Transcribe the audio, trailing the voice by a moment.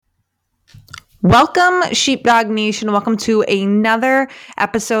Welcome, Sheepdog Nation. Welcome to another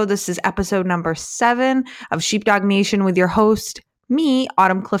episode. This is episode number 7 of Sheepdog Nation with your host, me,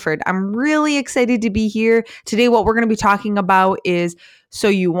 Autumn Clifford. I'm really excited to be here. Today, what we're going to be talking about is, so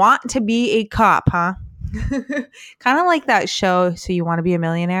you want to be a cop, huh? Kind of like that show, So You Want to Be a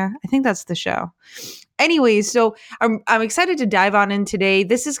Millionaire? I think that's the show. Anyways, so I'm excited to dive on in today.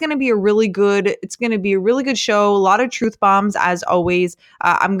 This is going to be a really good show. A lot of truth bombs as always.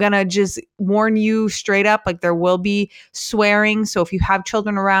 I'm going to just warn you straight up, like there will be swearing. So if you have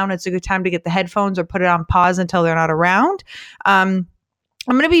children around, it's a good time to get the headphones or put it on pause until they're not around. I'm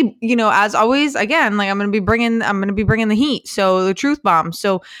going to be, as always, again, like I'm going to be bringing the heat. So the truth bomb.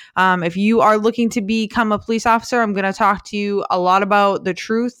 So if you are looking to become a police officer, I'm going to talk to you a lot about the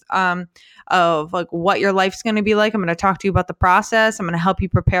truth of like what your life's going to be like. I'm going to talk to you about the process. I'm going to help you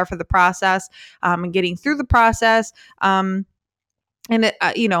prepare for the process and getting through the process.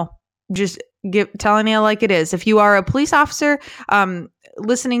 Just telling you like it is. If you are a police officer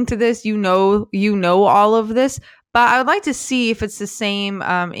listening to this, you know all of this. But I would like to see if it's the same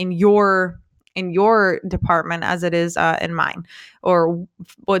in your department as it is in mine, or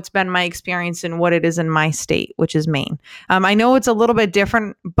what's been my experience and what it is in my state, which is Maine. I know it's a little bit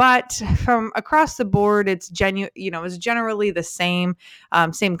different, but from across the board, it's generally the same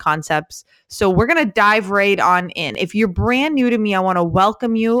concepts. So we're gonna dive right on in. If you're brand new to me, I want to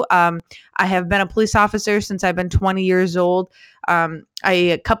welcome you. I have been a police officer since I've been 20 years old.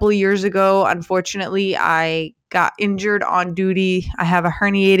 A couple of years ago, unfortunately, I got injured on duty. I have a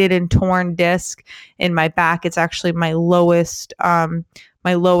herniated and torn disc in my back. It's actually my lowest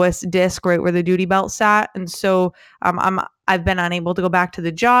disc, right where the duty belt sat. And so I've been unable to go back to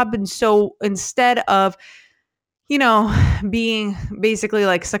the job. And so instead of, being basically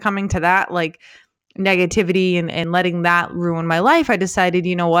like succumbing to that, like negativity and letting that ruin my life, I decided,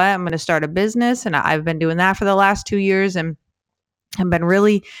 you know what, I'm going to start a business. And I've been doing that for the last 2 years. And I've been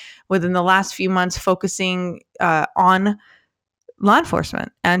really, within the last few months, focusing on law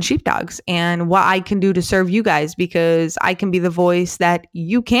enforcement and sheepdogs and what I can do to serve you guys, because I can be the voice that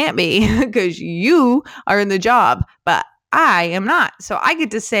you can't be because you are in the job, but I am not. So I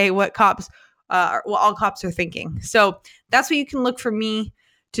get to say what all cops are thinking. So that's what you can look for me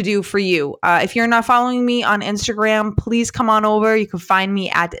to do for you. If you're not following me on Instagram, please come on over. You can find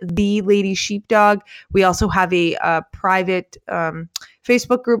me at The Lady Sheepdog. We also have a private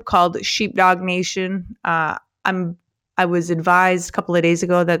Facebook group called Sheepdog Nation. I was advised a couple of days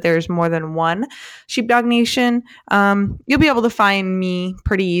ago that there's more than one Sheepdog Nation. You'll be able to find me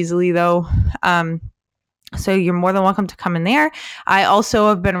pretty easily though. So you're more than welcome to come in there. I also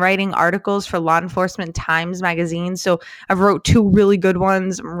have been writing articles for Law Enforcement Times magazine. So I've wrote 2 really good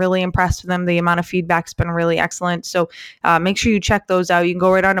ones. I'm really impressed with them. The amount of feedback's been really excellent. So make sure you check those out. You can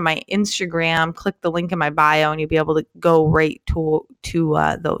go right onto my Instagram, click the link in my bio, and you'll be able to go right to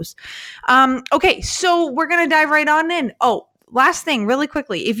those. Okay, so we're going to dive right on in. Oh, last thing, really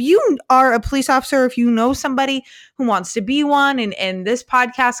quickly, if you are a police officer, if you know somebody who wants to be one and this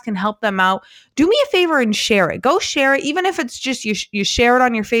podcast can help them out, do me a favor and share it. Go share it. Even if it's just you share it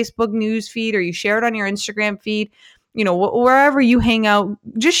on your Facebook news feed or you share it on your Instagram feed, wherever you hang out,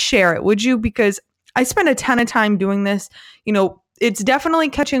 just share it, would you? Because I spend a ton of time doing this. It's definitely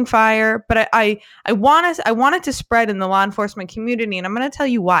catching fire, but I want it to spread in the law enforcement community. And I'm going to tell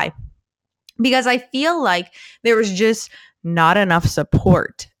you why. Because I feel like there was just not enough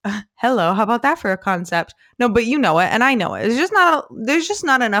support. Hello, how about that for a concept? No, but you know it, and I know it. There's just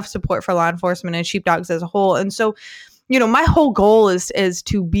not enough support for law enforcement and sheepdogs as a whole. And so, my whole goal is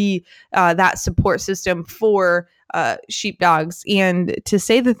to be that support system for sheepdogs, and to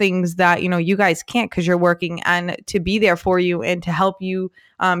say the things that you guys can't because you're working, and to be there for you and to help you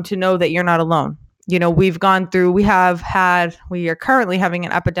to know that you're not alone. We are currently having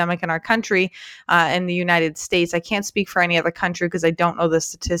an epidemic in our country, in the United States. I can't speak for any other country because I don't know the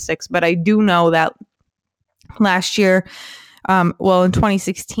statistics, but I do know that last year, in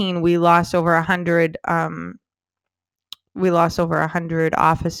 2016, we lost over 100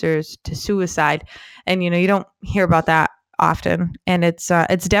 officers to suicide. And, you don't hear about that often, and it's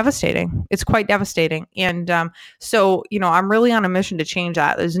devastating. It's quite devastating. And so I'm really on a mission to change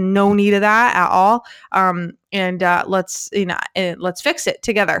that. There's no need of that at all. Let's fix it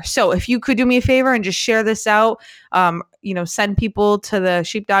together. So if you could do me a favor and just share this out, send people to the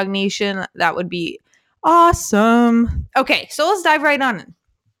Sheepdog Nation, that would be awesome. Okay, so let's dive right on in.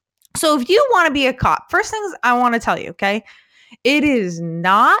 So if you want to be a cop, first things I want to tell you, okay, it is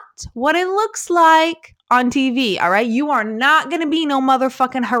not what it looks like on TV, all right? You are not going to be no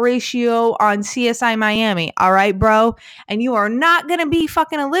motherfucking Horatio on CSI Miami, all right, bro? And you are not going to be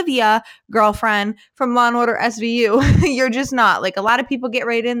fucking Olivia, girlfriend, from Law & Order SVU. You're just not. Like, a lot of people get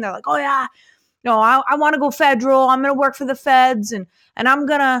right in. They're like, oh, yeah, no, I want to go federal. I'm going to work for the feds and I'm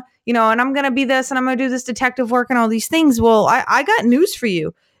going to, and I'm going to be this and I'm going to do this detective work and all these things. Well, I got news for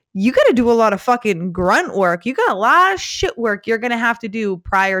you. You got to do a lot of fucking grunt work. You got a lot of shit work you're going to have to do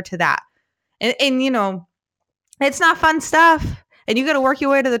prior to that. And it's not fun stuff. And you got to work your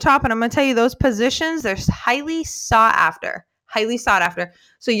way to the top. And I'm going to tell you, those positions, they're highly sought after.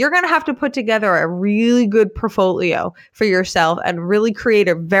 So you're going to have to put together a really good portfolio for yourself and really create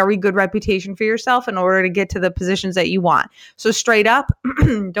a very good reputation for yourself in order to get to the positions that you want. So straight up,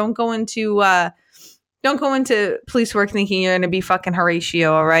 don't go into police work thinking you're going to be fucking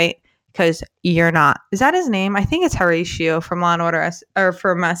Horatio, all right? Because you're not. Is that his name? I think it's Horatio from Law & Order or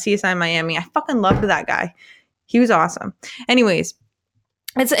from CSI Miami. I fucking loved that guy. He was awesome. Anyways,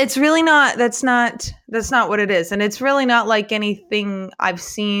 it's really not, that's not what it is. And it's really not like anything I've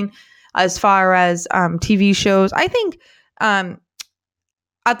seen as far as TV shows. I think I'll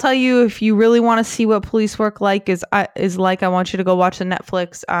tell you, if you really want to see what police work is like, I want you to go watch the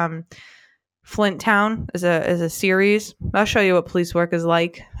Netflix Flint Town is a series. I'll show you what police work is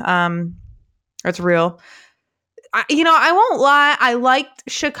like. It's real. I won't lie. I liked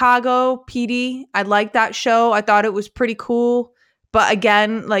Chicago PD. I liked that show. I thought it was pretty cool. But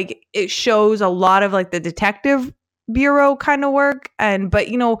again, like, it shows a lot of like the detective bureau kind of work. But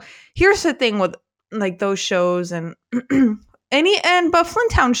here's the thing with like those shows and but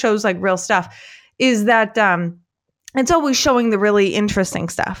Flint Town shows like real stuff is that it's always showing the really interesting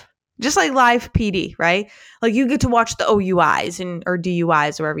stuff. Just like live PD, right? Like, you get to watch the OUIs or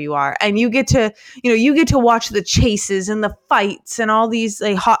DUIs, wherever you are. And you get to watch the chases and the fights and all these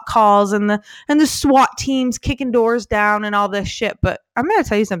like hot calls and the SWAT teams kicking doors down and all this shit. But I'm going to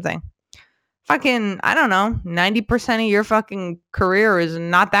tell you something. Fucking, I don't know, 90% of your fucking career is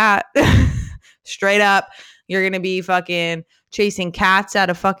not that. Straight up. You're going to be fucking chasing cats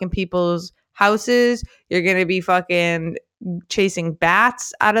out of fucking people's houses. You're going to be fucking chasing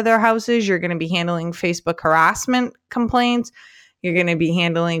bats out of their houses. You're going to be handling Facebook harassment complaints. You're going to be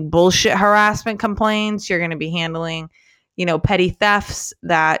handling bullshit harassment complaints. You're going to be handling, petty thefts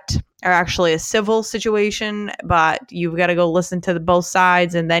that are actually a civil situation, but you've got to go listen to both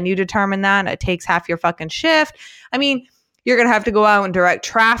sides and then you determine that. It takes half your fucking shift. I mean, you're going to have to go out and direct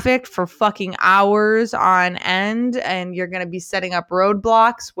traffic for fucking hours on end, and you're going to be setting up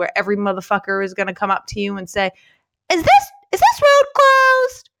roadblocks where every motherfucker is going to come up to you and say, Is this road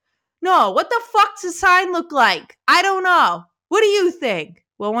closed? No, what the fuck does the sign look like? I don't know. What do you think?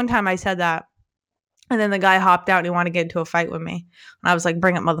 Well, one time I said that, and then the guy hopped out and he wanted to get into a fight with me. And I was like,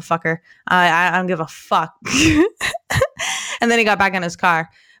 bring it, motherfucker. I don't give a fuck. And then he got back in his car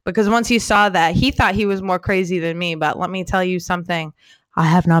because once he saw that, he thought he was more crazy than me. But let me tell you something. I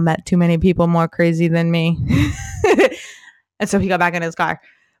have not met too many people more crazy than me. And so he got back in his car.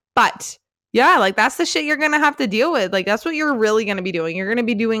 But yeah, like, that's the shit you're going to have to deal with. Like, that's what you're really going to be doing. You're going to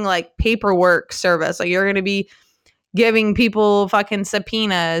be doing like paperwork service. Like, you're going to be giving people fucking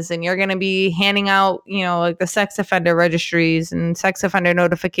subpoenas, and you're going to be handing out, like the sex offender registries and sex offender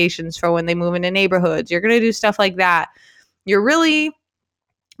notifications for when they move into neighborhoods. You're going to do stuff like that. You're really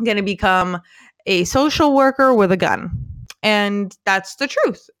going to become a social worker with a gun. And that's the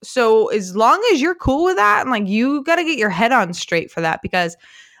truth. So as long as you're cool with that, and like, you got to get your head on straight for that, because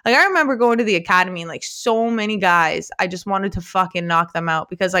like, I remember going to the academy and like so many guys, I just wanted to fucking knock them out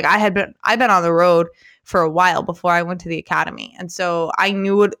because like I've been on the road for a while before I went to the academy. And so I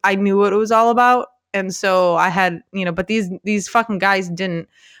knew what it was all about. And so I had, but these fucking guys didn't.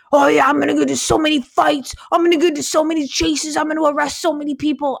 Oh yeah, I'm going to go to so many fights. I'm going to go to so many chases. I'm going to arrest so many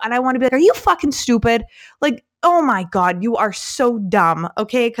people. And I want to be like, are you fucking stupid? Like, oh my God, you are so dumb.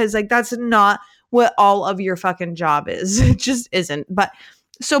 Okay. Cause like, that's not what all of your fucking job is. It just isn't. But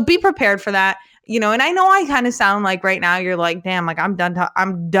so be prepared for that, and I know I kind of sound like right now you're like, damn, like I'm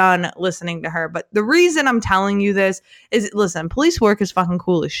done listening to her. But the reason I'm telling you this is, listen, police work is fucking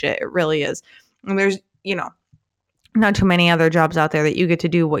cool as shit. It really is. And there's, not too many other jobs out there that you get to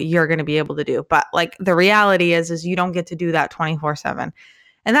do what you're going to be able to do. But like, the reality is you don't get to do that 24/7.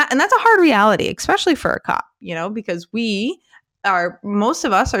 And that's a hard reality, especially for a cop, because most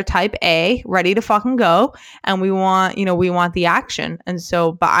of us are type A, ready to fucking go. And we want the action. And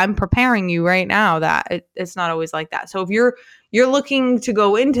so, but I'm preparing you right now that it's not always like that. So if you're looking to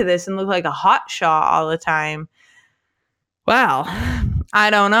go into this and look like a hot shot all the time, well, I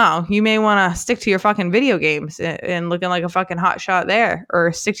don't know. You may want to stick to your fucking video games and looking like a fucking hot shot there,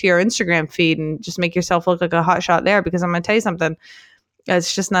 or stick to your Instagram feed and just make yourself look like a hot shot there, because I'm going to tell you something.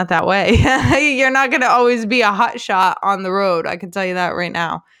 It's just not that way. You're not going to always be a hot shot on the road. I can tell you that right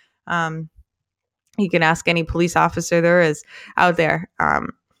now. You can ask any police officer there is out there.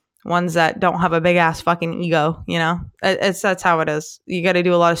 Ones that don't have a big ass fucking ego, you know, that's how it is. You got to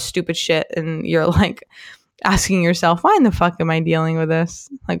do a lot of stupid shit, and you're like asking yourself, why in the fuck am I dealing with this?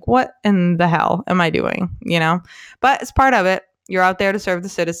 Like, what in the hell am I doing? You know, but it's part of it. You're out there to serve the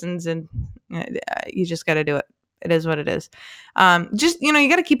citizens, and you just got to do it. It is what it is. Just, you know, you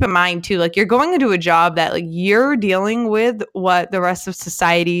got to keep in mind too, like, you're going into a job that, like, you're dealing with what the rest of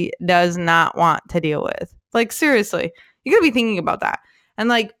society does not want to deal with. Like, seriously, you got to be thinking about that. And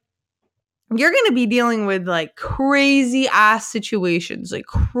like, you're going to be dealing with like crazy ass situations, like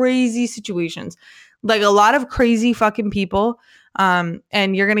a lot of crazy fucking people. And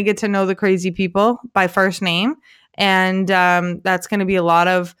you're going to get to know the crazy people by first name. And that's going to be a lot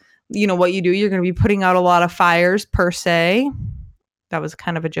of, you know, what you do. You're going to be putting out a lot of fires per se. That was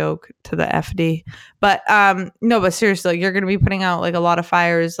kind of a joke to the FD. But no, but seriously, you're going to be putting out like a lot of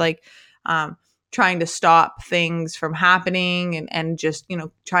fires, like trying to stop things from happening, and just, you know,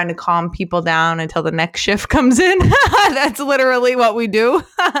 trying to calm people down until the next shift comes in. That's literally what we do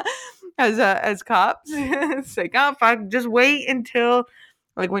as cops. It's like, oh fuck, just wait until,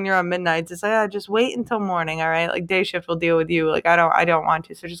 like, when you're on midnight, it's like, oh, just wait until morning. All right, like, day shift will deal with you. Like, I don't want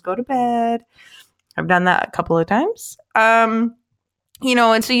to, so just go to bed. I've done that a couple of times. You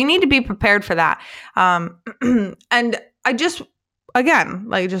know, and so you need to be prepared for that. And I just, again,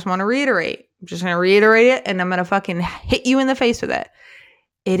 like, just want to reiterate. I'm just going to reiterate it, and I'm going to fucking hit you in the face with it.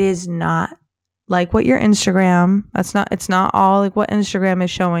 It is not like what your Instagram, it's not all like what Instagram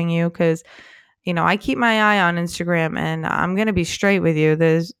is showing you. Cause, you know, I keep my eye on Instagram, and I'm going to be straight with you.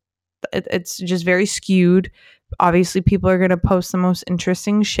 It's just very skewed. Obviously, people are going to post the most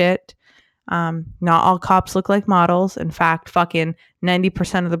interesting shit. Not all cops look like models. In fact, fucking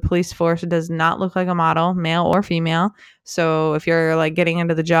 90% of the police force does not look like a model, male or female. So if you're like getting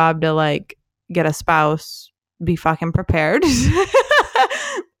into the job to like get a spouse, be fucking prepared,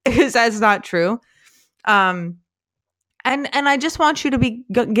 because that's not true. And I just want you to be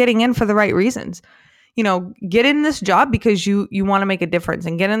getting in for the right reasons. You know, get in this job because you want to make a difference,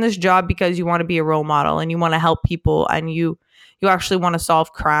 and get in this job because you want to be a role model, and you want to help people, and you actually want to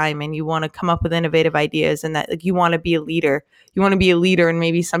solve crime, and you want to come up with innovative ideas, and that, like, you want to be a leader. You want to be a leader, and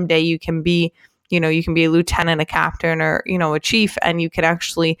maybe someday you can be, you know, you can be a lieutenant, a captain, or, you know, a chief, and you can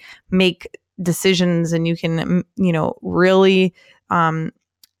actually make decisions, and you can, you know, really,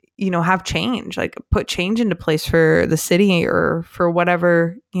 you know, have change, like put change into place for the city or for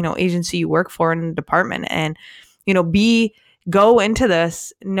whatever, you know, agency you work for in the department. And, you know, go into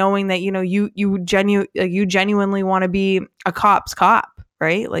this knowing that, you know, you genuinely want to be a cop's cop,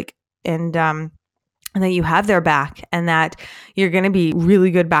 right? Like, and that you have their back, and that you're going to be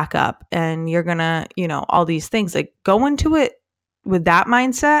really good backup, and you're going to, you know, all these things. Like, go into it with that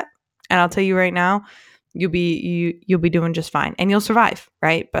mindset, and I'll tell you right now, you'll be doing just fine, and you'll survive,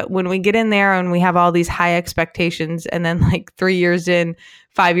 right? But when we get in there and we have all these high expectations, and then like 3 years in,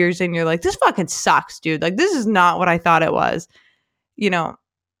 5 years in, you're like, this fucking sucks, dude. Like, this is not what I thought it was, you know,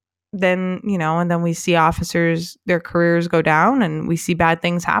 then, you know, and then we see officers, their careers go down, and we see bad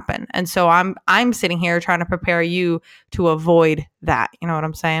things happen. And so I'm sitting here trying to prepare you to avoid that. You know what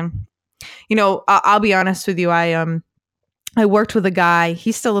I'm saying? You know, I'll be honest with you. I worked with a guy.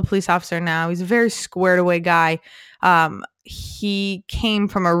 He's still a police officer now. He's a very squared away guy. He came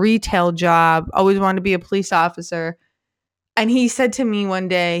from a retail job, always wanted to be a police officer. And he said to me one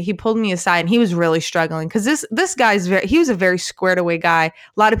day, he pulled me aside, and he was really struggling because this guy's he was a very squared away guy. A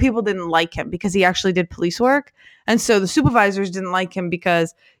lot of people didn't like him because he actually did police work. And so the supervisors didn't like him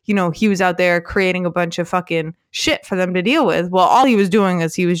because, you know, he was out there creating a bunch of fucking shit for them to deal with. Well, all he was doing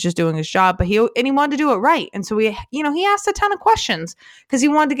is he was just doing his job, but he wanted to do it right. And so he asked a ton of questions because he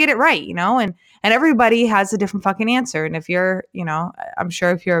wanted to get it right, you know, and everybody has a different fucking answer. And if you're, you know, I'm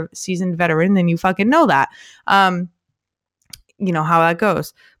sure if you're a seasoned veteran, then you fucking know that. You know how that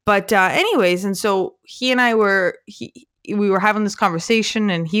goes. But anyways, and so he and I we were having this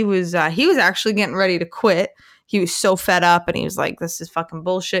conversation, and he was actually getting ready to quit. He was so fed up, and he was like, this is fucking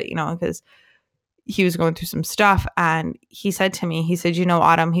bullshit, you know, because he was going through some stuff. And he said to me, he said, you know,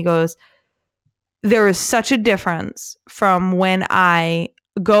 Autumn, he goes, there is such a difference from when I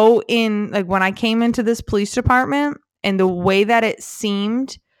go in, like when I came into this police department, and the way that it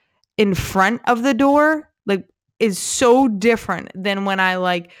seemed in front of the door, like, is so different than when I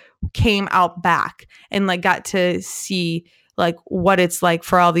like came out back and like got to see like what it's like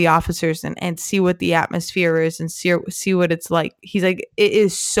for all the officers and see what the atmosphere is and see what it's like. He's like, it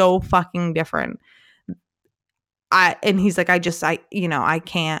is so fucking different. And he's like, I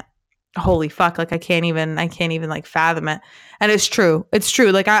can't, holy fuck, like I can't even like fathom it. And it's true.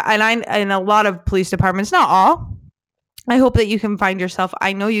 Like in a lot of police departments, not all, I hope that you can find yourself.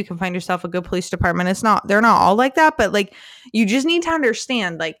 I know you can find yourself a good police department. They're not all like that, but like you just need to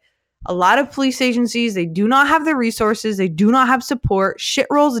understand, like a lot of police agencies, they do not have the resources. They do not have support. Shit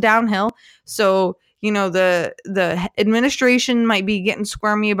rolls downhill. So, the administration might be getting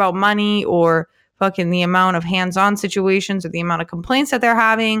squirmy about money or fucking the amount of hands-on situations or the amount of complaints that they're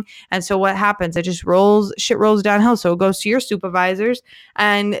having. And so what happens? Shit rolls downhill. So it goes to your supervisors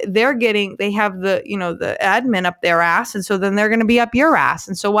and they have the, the admin up their ass. And so then they're going to be up your ass.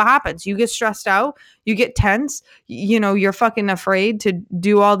 And so what happens? You get stressed out, you get tense, you're fucking afraid to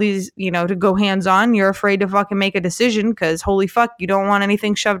do all these, to go hands-on. You're afraid to fucking make a decision because holy fuck, you don't want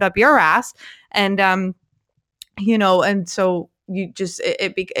anything shoved up your ass. And, and so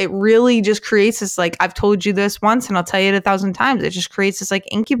it really just creates this, like, I've told you this once and I'll tell you it 1,000 times. It just creates this like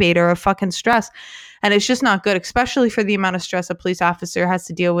incubator of fucking stress. And it's just not good, especially for the amount of stress a police officer has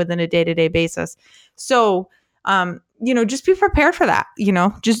to deal with on a day-to-day basis. So, just be prepared for that.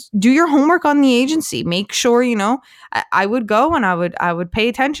 Just do your homework on the agency. Make sure, I would go and I would pay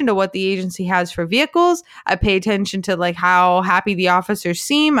attention to what the agency has for vehicles. I pay attention to like how happy the officers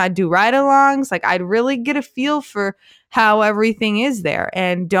seem. I'd do ride-alongs. Like I'd really get a feel for how everything is there,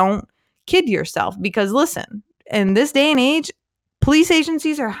 and don't kid yourself, because listen, in this day and age, police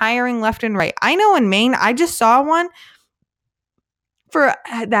agencies are hiring left and right. I know in Maine, I just saw one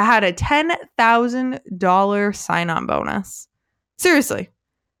that had a $10,000 sign-on bonus. Seriously.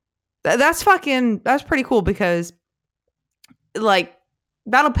 That's pretty cool, because like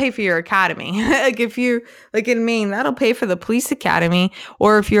that'll pay for your academy. Like if you like in Maine, that'll pay for the police academy.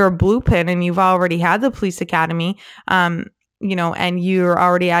 Or if you're a blue pin and you've already had the police academy, and you're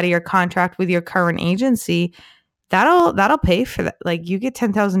already out of your contract with your current agency, that'll pay for that. Like you get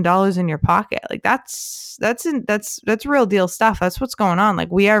 $10,000 in your pocket. Like that's real deal stuff. That's what's going on.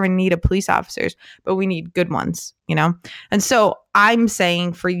 Like we are in need of police officers, but we need good ones, And so I'm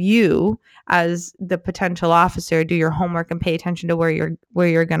saying for you as the potential officer, do your homework and pay attention to where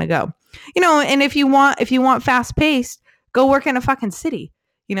you're going to go, and if you want fast paced, go work in a fucking city,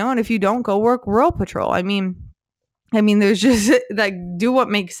 and if you don't, go work rural patrol. I mean, there's just like, do what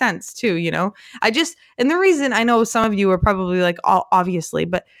makes sense too, and the reason I know some of you are probably like, obviously,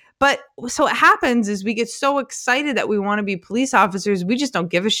 but so what happens is we get so excited that we want to be police officers. We just don't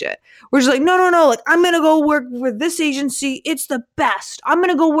give a shit. We're just like, no. Like, I'm going to go work with this agency. It's the best. I'm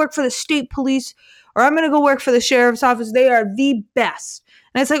going to go work for the state police, or I'm going to go work for the sheriff's office. They are the best.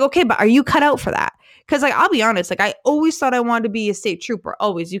 And it's like, okay, but are you cut out for that? Because like, I'll be honest, like I always thought I wanted to be a state trooper.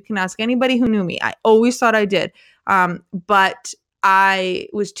 Always. You can ask anybody who knew me. I always thought I did. But I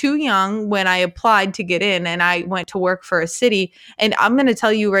was too young when I applied to get in, and I went to work for a city. And I'm going to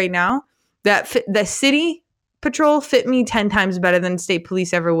tell you right now that the city patrol fit me 10 times better than state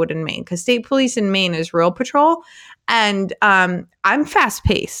police ever would in Maine, because state police in Maine is rural patrol. And I'm fast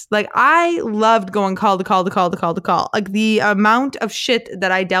paced. Like I loved going call to call to call to call to call. Like the amount of shit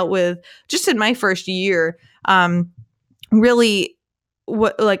that I dealt with just in my first year, really,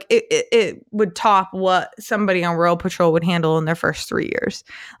 what like it would top what somebody on rural patrol would handle in their first 3 years.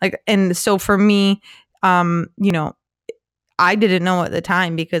 Like, and so for me, I didn't know at the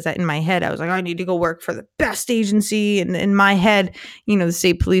time, because in my head, I was like, I need to go work for the best agency. And in my head, the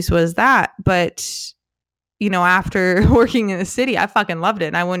state police was that. But, after working in the city, I fucking loved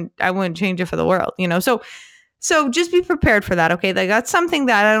it. And I wouldn't change it for the world, So just be prepared for that. Okay. Like that's something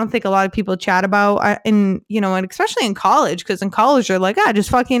that I don't think a lot of people chat about and especially in college, because in college they're like, just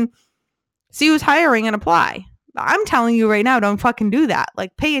fucking see who's hiring and apply. I'm telling you right now, don't fucking do that.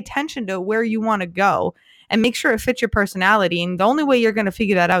 Like pay attention to where you want to go and make sure it fits your personality. And the only way you're going to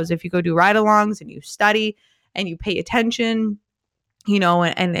figure that out is if you go do ride-alongs and you study and you pay attention,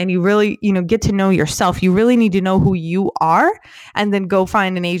 and you really, get to know yourself. You really need to know who you are, and then go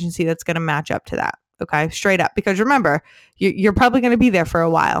find an agency that's going to match up to that. Okay, straight up. Because remember, you're probably going to be there for a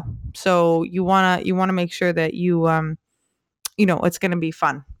while, so you wanna make sure that you it's going to be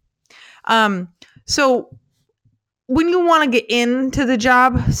fun. So when you want to get into the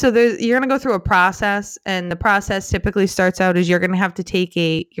job, so you're going to go through a process, and the process typically starts out as you're going to have to take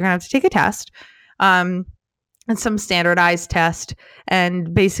a test, and some standardized test,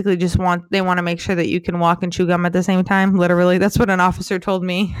 and basically they want to make sure that you can walk and chew gum at the same time. Literally, that's what an officer told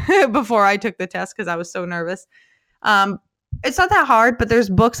me before I took the test, because I was so nervous. It's not that hard, but there's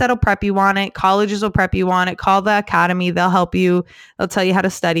books that'll prep you on it. Colleges will prep you on it. Call the academy. They'll help you. They'll tell you how to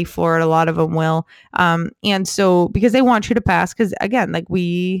study for it. A lot of them will. And so because they want you to pass, because again, like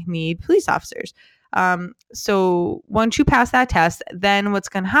we need police officers. So once you pass that test, then what's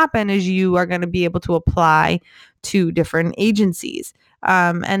going to happen is you are going to be able to apply to different agencies.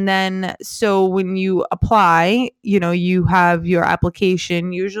 And then, so when you apply, you have your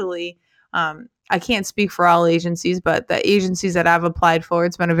application usually, I can't speak for all agencies, but the agencies that I've applied for,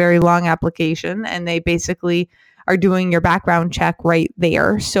 it's been a very long application, and they basically are doing your background check right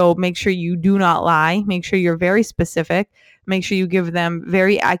there. So make sure you do not lie. Make sure you're very specific. Make sure you give them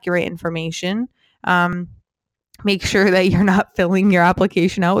very accurate information. Make sure that you're not filling your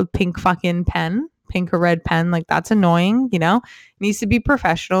application out with pink or red pen. Like, that's annoying, it needs to be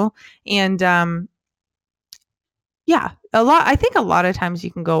professional. And, yeah, I think a lot of times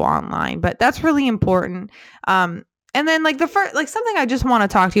you can go online, but that's really important. And then like something I just want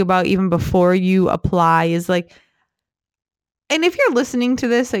to talk to you about even before you apply is like, and if you're listening to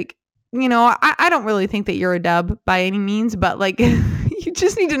this, like, I don't really think that you're a dub by any means, but like, you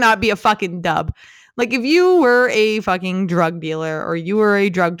just need to not be a fucking dub. Like, if you were a fucking drug dealer, or you were a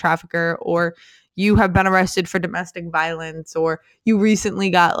drug trafficker, or you have been arrested for domestic violence, or you recently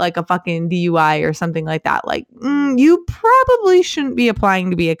got like a fucking DUI or something like that, like, you probably shouldn't be applying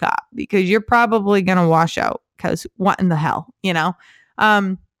to be a cop, because you're probably going to wash out, because what in the hell,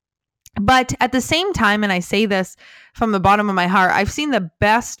 but at the same time, and I say this from the bottom of my heart, I've seen the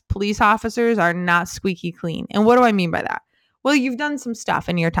best police officers are not squeaky clean. And what do I mean by that? Well, you've done some stuff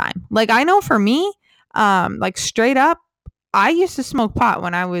in your time. Like, I know for me, like straight up, I used to smoke pot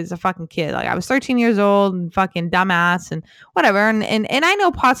when I was a fucking kid. Like, I was 13 years old and fucking dumbass and whatever. And I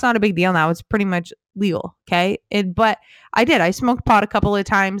know pot's not a big deal now. It's pretty much legal. Okay. But I smoked pot a couple of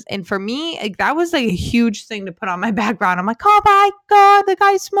times. And for me, like, that was like a huge thing to put on my background. I'm like, oh my God, the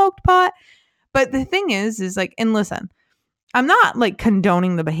guy smoked pot. But the thing is like, and listen, I'm not like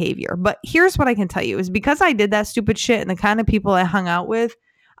condoning the behavior, but here's what I can tell you is because I did that stupid shit and the kind of people I hung out with,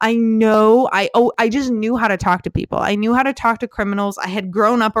 I just knew how to talk to people. I knew how to talk to criminals. I had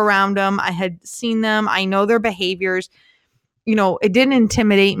grown up around them. I had seen them. I know their behaviors. It didn't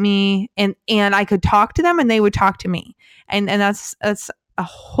intimidate me, and I could talk to them and they would talk to me. And that's a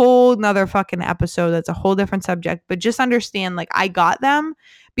whole nother fucking episode. That's a whole different subject, but just understand, like, I got them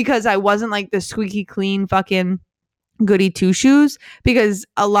because I wasn't like the squeaky clean fucking goody two shoes, because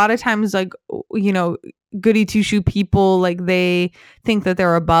a lot of times, like, goody two shoe people, like, they think that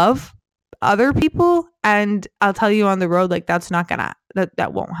they're above other people, and I'll tell you on the road, like, that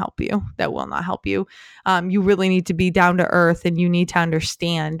won't help you. That will not help you. You really need to be down to earth, and you need to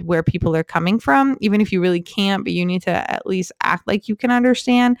understand where people are coming from, even if you really can't, but you need to at least act like you can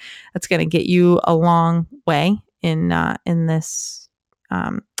understand. That's going to get you a long way in this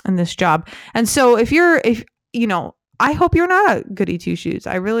job. And so if I hope you're not a goody two shoes.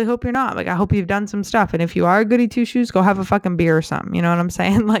 I really hope you're not. Like, I hope you've done some stuff. And if you are a goody two shoes, go have a fucking beer or something. You know what I'm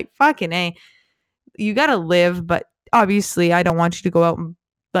saying? Like, fucking A, you got to live. But obviously, I don't want you to go out and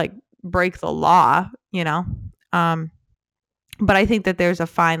like break the law, But I think that there's a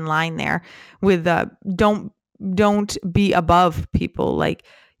fine line there with don't be above people. Like,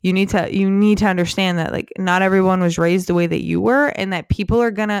 you need to understand that, like, not everyone was raised the way that you were, and that people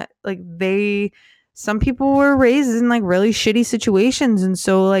are gonna, like, some people were raised in like really shitty situations, and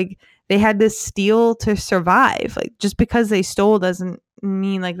so like they had to steal to survive. Like, just because they stole doesn't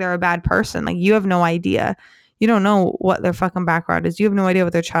mean like they're a bad person. Like, you have no idea. You don't know what their fucking background is. You have no idea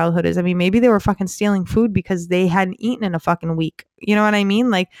what their childhood is. I mean, maybe they were fucking stealing food because they hadn't eaten in a fucking week. You know what I mean?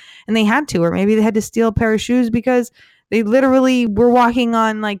 Like, and they had to, or maybe they had to steal a pair of shoes because they literally were walking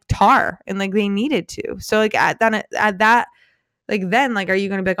on like tar and like they needed to. So like at that, like, then, like, are you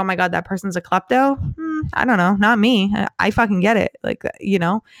going to be like, oh my God, that person's a klepto? I don't know. Not me. I fucking get it. Like,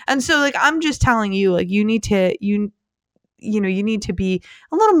 And so, like, I'm just telling you, like, you need to be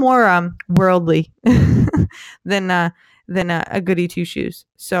a little more worldly than a goody two shoes.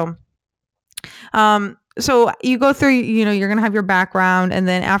 So you go through, you're going to have your background, and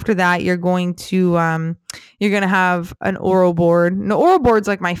then after that, you're going to have an oral board. And the oral board's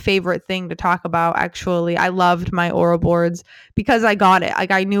like my favorite thing to talk about. Actually, I loved my oral boards because I got it.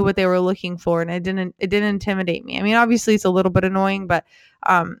 Like, I knew what they were looking for, and it didn't intimidate me. I mean, obviously it's a little bit annoying, but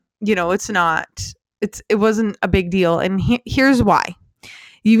it wasn't a big deal. And here's why.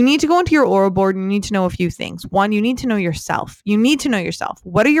 You need to go into your oral board and you need to know a few things. One, you need to know yourself.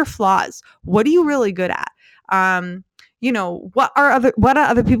 What are your flaws? What are you really good at? What do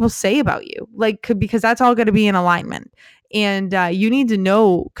other people say about you? because that's all going to be in alignment. And you need to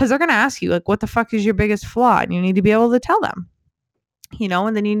know, because they're going to ask you, like, what the fuck is your biggest flaw? And you need to be able to tell them,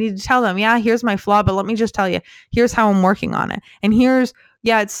 and then you need to tell them, yeah, here's my flaw, but let me just tell you, here's how I'm working on it. And here's,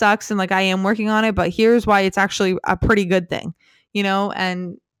 yeah, it sucks. And like, I am working on it, but here's why it's actually a pretty good thing,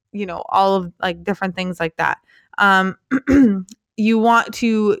 and, all of like different things like that. You want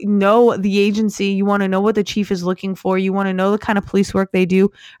to know the agency. You want to know what the chief is looking for. You want to know the kind of police work they do.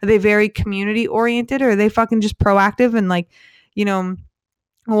 Are they very community oriented, or are they fucking just proactive and like,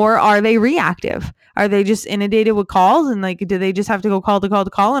 or are they reactive? Are they just inundated with calls, and like, do they just have to go call to call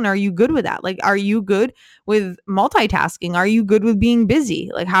to call? And are you good with that? Like, are you good with multitasking? Are you good with being busy?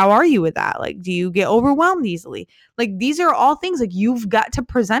 Like, how are you with that? Like, do you get overwhelmed easily? Like, these are all things like you've got to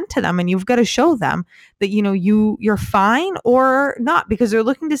present to them, and you've got to show them that, you're fine or not, because they're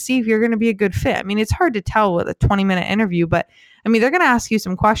looking to see if you're going to be a good fit. I mean, it's hard to tell with a 20-minute interview, but I mean, they're going to ask you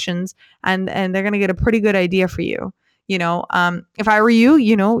some questions, and they're going to get a pretty good idea for you. If I were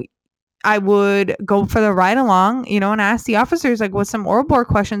you, I would go for the ride along, and ask the officers like what some Ouroboros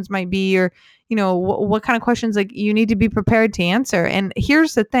questions might be, or, what kind of questions like you need to be prepared to answer. And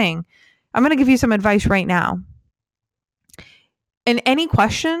here's the thing. I'm going to give you some advice right now. In any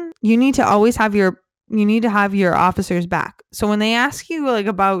question, you need to always have your officers back. So when they ask you like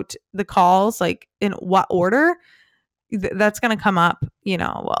about the calls, like in what order, that's going to come up,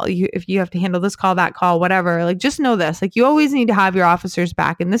 if you have to handle this call, that call, whatever, like, just know this, like, you always need to have your officers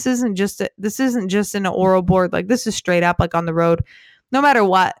back. And this isn't just an oral board. Like, this is straight up, like, on the road, no matter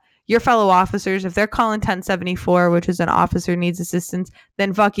what, your fellow officers, if they're calling 1074, which is an officer needs assistance,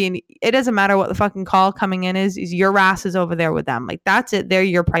 then fucking, it doesn't matter what the fucking call coming in is your ass is over there with them. Like, that's it. They're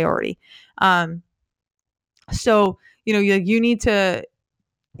your priority. So, you need to,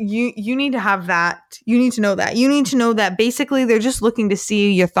 you need to have that. You need to know that. You need to know that basically they're just looking to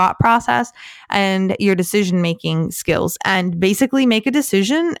see your thought process and your decision-making skills, and basically make a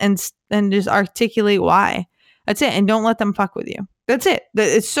decision and just articulate why. That's it. And don't let them fuck with you. That's it.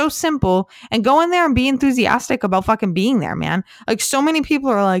 It's so simple. And go in there and be enthusiastic about fucking being there, man. Like, so many people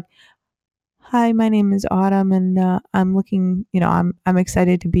are like, hi, my name is Autumn, and I'm looking, I'm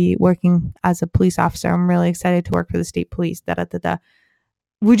excited to be working as a police officer. I'm really excited to work for the state police. Da da da da.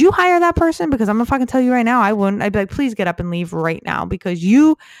 Would you hire that person? Because I'm gonna fucking tell you right now, I wouldn't. I'd be like, please get up and leave right now, because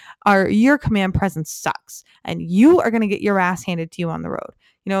your command presence sucks, and you are gonna get your ass handed to you on the road.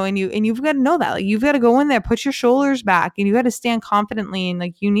 And you've got to know that. Like, you've got to go in there, put your shoulders back, and you got to stand confidently, and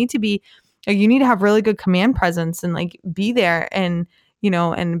like, you need to have really good command presence, and like, be there, and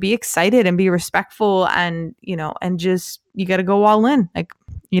and be excited, and be respectful, and and just, you got to go all in, like,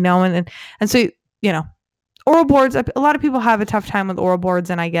 and so oral boards, a lot of people have a tough time with oral boards,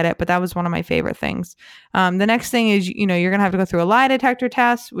 and I get it, but that was one of my favorite things. The next thing is, you're going to have to go through a lie detector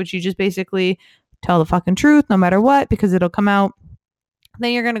test, which you just basically tell the fucking truth no matter what, because it'll come out.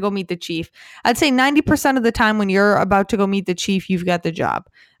 Then you're going to go meet the chief. I'd say 90% of the time when you're about to go meet the chief, you've got the job.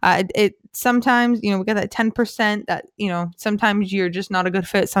 Sometimes, we got that 10% that, sometimes you're just not a good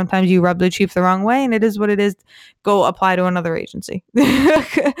fit. Sometimes you rub the chief the wrong way, and it is what it is. Go apply to another agency.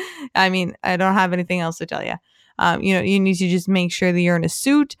 I mean, I don't have anything else to tell you. You need to just make sure that you're in a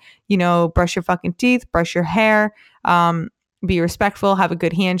suit, brush your fucking teeth, brush your hair, be respectful, have a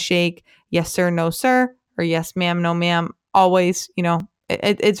good handshake. Yes, sir, no, sir, or yes, ma'am, no, ma'am. Always,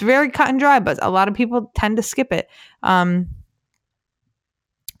 it's very cut and dry, but a lot of people tend to skip it.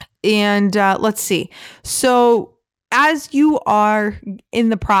 Let's see. So as you are in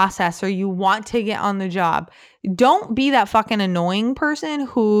the process, or you want to get on the job, don't be that fucking annoying person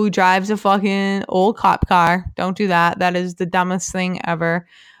who drives a fucking old cop car. Don't do that. That is the dumbest thing ever.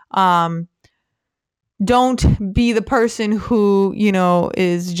 Don't be the person who,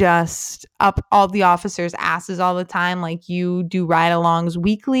 is just up all the officers' asses all the time. Like, you do ride-alongs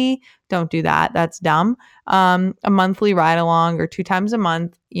weekly. Don't do that. That's dumb. A monthly ride-along, or 2 times a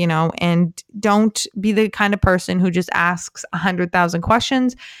month, and don't be the kind of person who just asks 100,000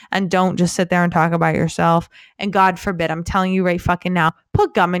 questions, and don't just sit there and talk about yourself. And God forbid, I'm telling you right fucking now,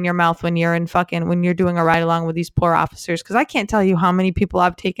 put gum in your mouth when you're doing a ride-along with these poor officers. Because I can't tell you how many people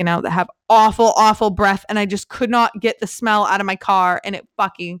I've taken out that have awful, awful breath, and I just could not get the smell out of my car, and it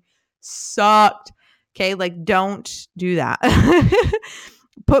fucking sucked. Okay, like, don't do that.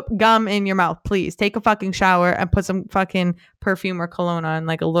 Put gum in your mouth, please. Take a fucking shower and put some fucking perfume or cologne on,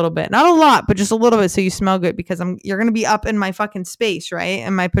 like, a little bit. Not a lot, but just a little bit, so you smell good, because you're going to be up in my fucking space, right?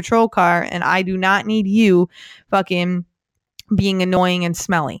 In my patrol car, and I do not need you fucking being annoying and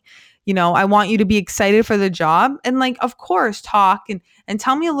smelly. I want you to be excited for the job, and like, of course, talk and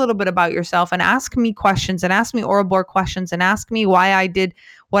tell me a little bit about yourself, and ask me questions, and ask me Ouroboros questions, and ask me why I did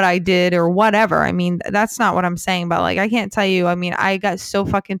what I did or whatever. I mean, that's not what I'm saying, but like, I can't tell you. I mean, I got so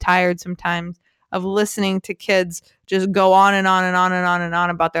fucking tired sometimes of listening to kids just go on and on and on and on and on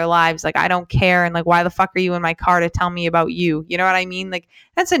about their lives. Like, I don't care. And like, why the fuck are you in my car to tell me about you? You know what I mean? Like,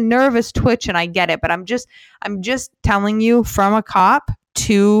 that's a nervous twitch and I get it, but I'm just telling you from a cop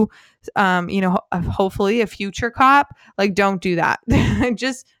to, hopefully a future cop, like, don't do that.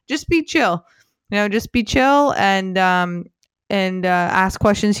 just be chill, just be chill and ask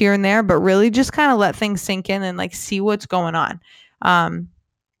questions here and there, but really just kind of let things sink in and like see what's going on.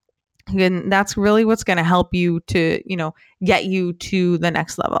 And that's really what's going to help you to, get you to the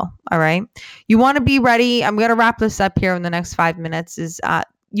next level. All right. You want to be ready. I'm going to wrap this up here in the next 5 minutes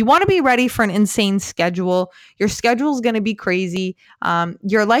you want to be ready for an insane schedule. Your schedule is going to be crazy.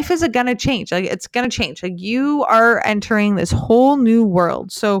 Your life is going to change. Like, it's going to change. Like, you are entering this whole new world.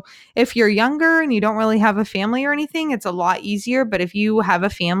 So if you're younger and you don't really have a family or anything, it's a lot easier. But if you have a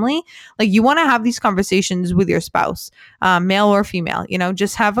family, like, you want to have these conversations with your spouse, male or female,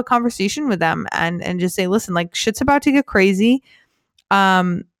 just have a conversation with them and just say, listen, like, shit's about to get crazy.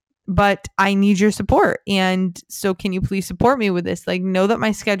 But I need your support. And so can you please support me with this? Like, know that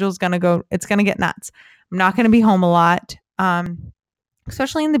my schedule is going to it's going to get nuts. I'm not going to be home a lot.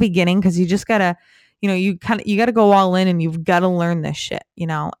 Especially in the beginning, because you just got to, you got to go all in and you've got to learn this shit,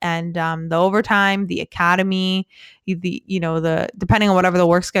 and the overtime, the academy, depending on whatever the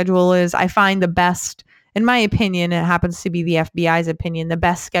work schedule is, I find the best, in my opinion, it happens to be the FBI's opinion, the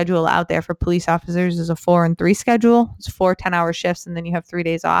best schedule out there for police officers is a 4 and 3 schedule. It's 4 10-hour shifts and then you have 3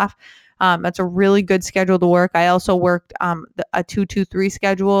 days off. That's a really good schedule to work. I also worked a 2-2-3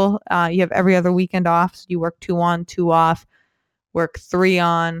 schedule. You have every other weekend off. So you work 2 on, 2 off, work 3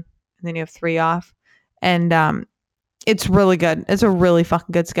 on, and then you have 3 off. And it's really good. It's a really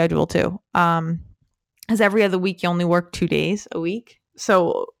fucking good schedule too. Because every other week you only work 2 days a week.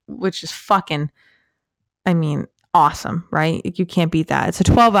 So, which is fucking, awesome, right? You can't beat that. It's a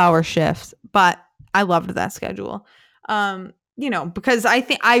 12-hour shift, but I loved that schedule. Because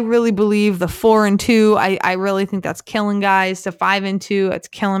I really believe the 4 and 2, I really think that's killing guys. The 5 and 2, it's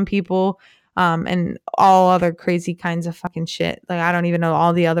killing people. And all other crazy kinds of fucking shit. Like, I don't even know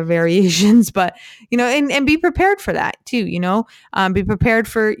all the other variations, but, and be prepared for that too, be prepared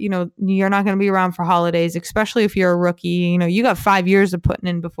for, you're not going to be around for holidays, especially if you're a rookie, you got 5 years of putting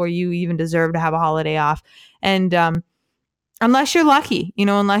in before you even deserve to have a holiday off. And, unless you're lucky,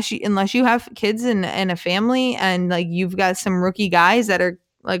 unless you have kids and a family and like you've got some rookie guys that are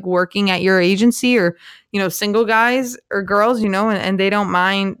like working at your agency or, single guys or girls, and they don't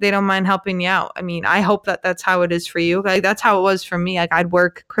mind helping you out. I mean, I hope that that's how it is for you. Like, that's how it was for me. Like, I'd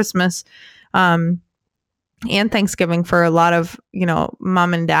work Christmas, and Thanksgiving for a lot of,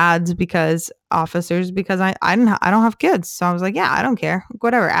 mom and dads because I don't have kids. So I was like, yeah, I don't care.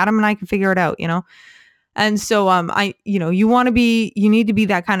 Whatever. Adam and I can figure it out, And so, you need to be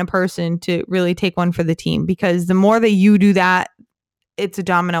that kind of person to really take one for the team, because the more that you do that, it's a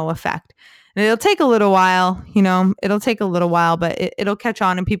domino effect. And it'll take a little while, but it'll catch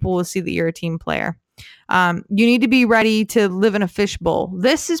on and people will see that you're a team player. You need to be ready to live in a fishbowl.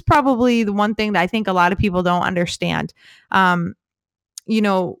 This is probably the one thing that I think a lot of people don't understand. You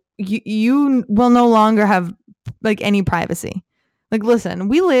will no longer have like any privacy. Like, listen,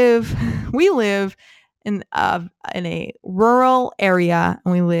 we live in a rural area,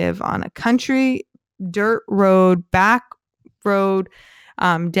 and we live on a country dirt road, back road,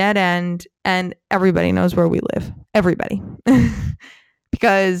 dead end, and everybody knows where we live. Everybody.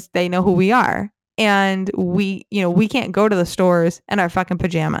 Because they know who we are. And we can't go to the stores in our fucking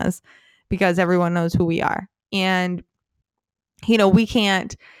pajamas because everyone knows who we are. And, we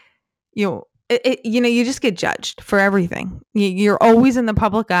can't, you just get judged for everything. You're always in the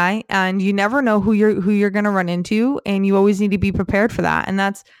public eye and you never know who you're going to run into. And you always need to be prepared for that. And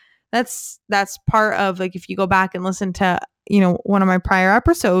that's part of, like, if you go back and listen to, one of my prior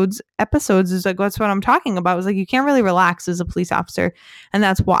episodes is like, that's what I'm talking about. It's like, you can't really relax as a police officer. And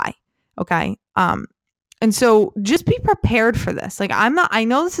that's why. Okay. And so just be prepared for this. Like, I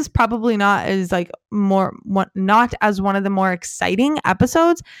know this is probably not as not as one of the more exciting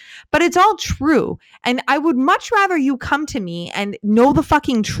episodes, but it's all true. And I would much rather you come to me and know the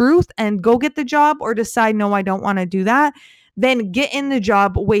fucking truth and go get the job, or decide, no, I don't want to do that, than get in the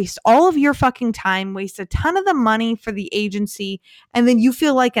job, waste all of your fucking time, waste a ton of the money for the agency. And then you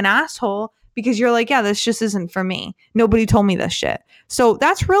feel like an asshole because you're like, yeah, this just isn't for me. Nobody told me this shit. So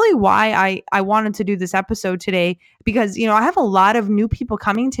that's really why I wanted to do this episode today, because, I have a lot of new people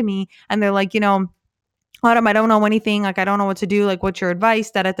coming to me and they're like, Autumn, I don't know anything. Like, I don't know what to do. Like, what's your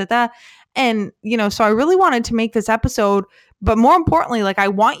advice? Da, da, da, da. And, so I really wanted to make this episode But more importantly, like I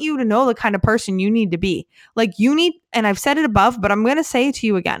want you to know the kind of person you need to be. Like you need, and I've said it above, but I'm going to say it to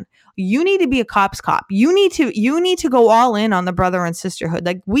you again. You need to be a cop's cop. You need to go all in on the brother and sisterhood.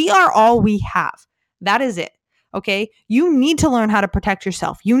 Like we are all we have. That is it. Okay. You need to learn how to protect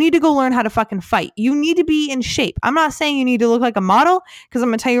yourself. You need to go learn how to fucking fight. You need to be in shape. I'm not saying you need to look like a model, because I'm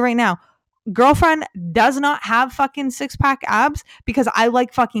going to tell you right now, girlfriend does not have fucking 6-pack abs because I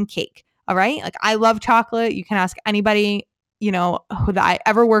like fucking cake. All right. Like I love chocolate. You can ask anybody, who that I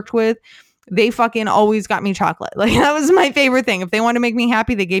ever worked with. They fucking always got me chocolate. Like that was my favorite thing. If they wanted to make me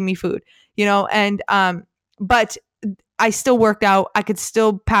happy, they gave me food, but I still worked out. I could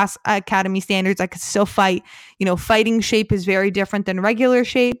still pass academy standards. I could still fight. Fighting shape is very different than regular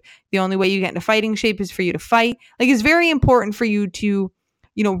shape. The only way you get into fighting shape is for you to fight. Like it's very important for you to,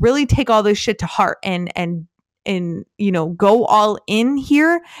 really take all this shit to heart and go all in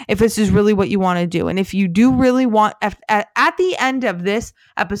here if this is really what you want to do. And if you do really want, at the end of this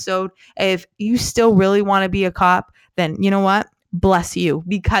episode, if you still really want to be a cop, then you know what? Bless you,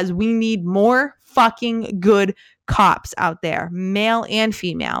 because we need more fucking good cops out there, male and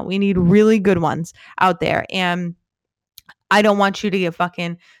female. We need really good ones out there. And I don't want you to get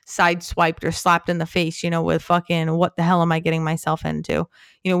fucking sideswiped or slapped in the face, with fucking what the hell am I getting myself into?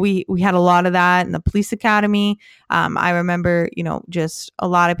 We had a lot of that in the police academy. I remember, just a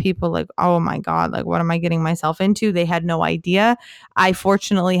lot of people like, oh my God, like what am I getting myself into? They had no idea. I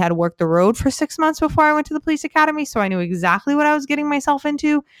fortunately had worked the road for 6 months before I went to the police academy. So I knew exactly what I was getting myself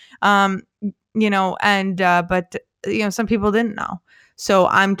into. But some people didn't know. So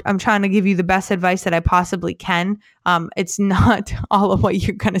I'm trying to give you the best advice that I possibly can. It's not all of what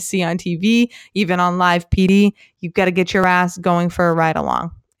you're going to see on TV, even on live PD. You've got to get your ass going for a ride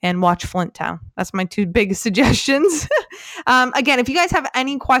along and watch Flint Town. That's my 2 biggest suggestions. Again, if you guys have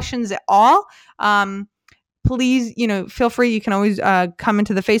any questions at all, please, feel free. You can always come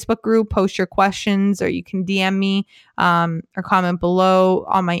into the Facebook group, post your questions, or you can DM me or comment below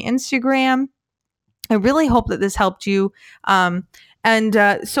on my Instagram. I really hope that this helped you.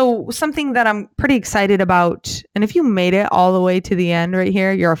 So something that I'm pretty excited about, and if you made it all the way to the end right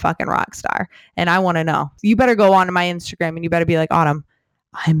here, you're a fucking rock star. And I want to know. You better go on to my Instagram and you better be like, Autumn,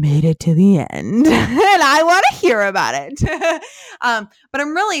 I made it to the end and I want to hear about it. But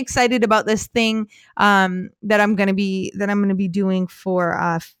I'm really excited about this thing that I'm going to be doing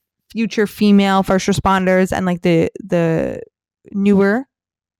for future female first responders and like the newer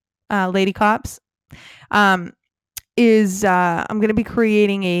lady cops. I'm going to be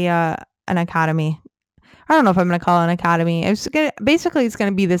creating an academy. I don't know if I'm going to call it an academy. It's going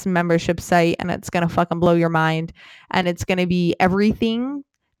to be this membership site, and it's going to fucking blow your mind. And it's going to be everything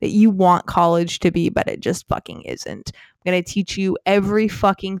that you want college to be, but it just fucking isn't. I'm going to teach you every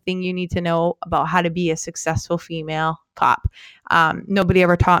fucking thing you need to know about how to be a successful female cop. Nobody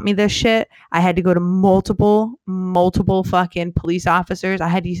ever taught me this shit. I had to go to multiple fucking police officers.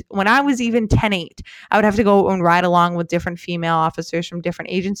 When I was even 10-8, I would have to go and ride along with different female officers from different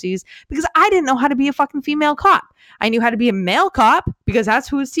agencies because I didn't know how to be a fucking female cop. I knew how to be a male cop because that's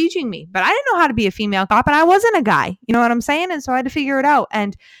who was teaching me, but I didn't know how to be a female cop, and I wasn't a guy. You know what I'm saying? And so I had to figure it out.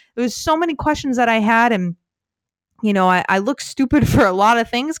 And there was so many questions that I had, and I look stupid for a lot of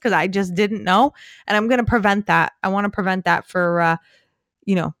things because I just didn't know. And I'm going to prevent that. I want to prevent that for,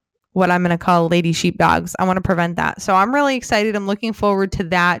 what I'm going to call lady sheepdogs. I want to prevent that. So I'm really excited. I'm looking forward to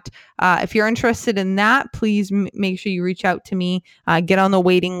that. If you're interested in that, please make sure you reach out to me. Get on the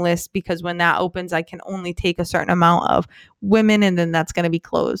waiting list, because when that opens, I can only take a certain amount of women, and then that's going to be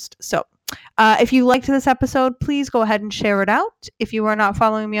closed. So if you liked this episode, please go ahead and share it out. If you are not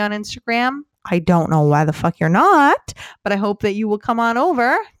following me on Instagram, I don't know why the fuck you're not, but I hope that you will come on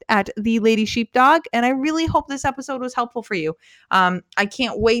over at the Lady Sheepdog. And I really hope this episode was helpful for you. I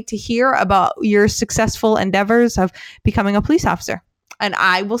can't wait to hear about your successful endeavors of becoming a police officer. And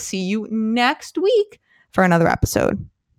I will see you next week for another episode.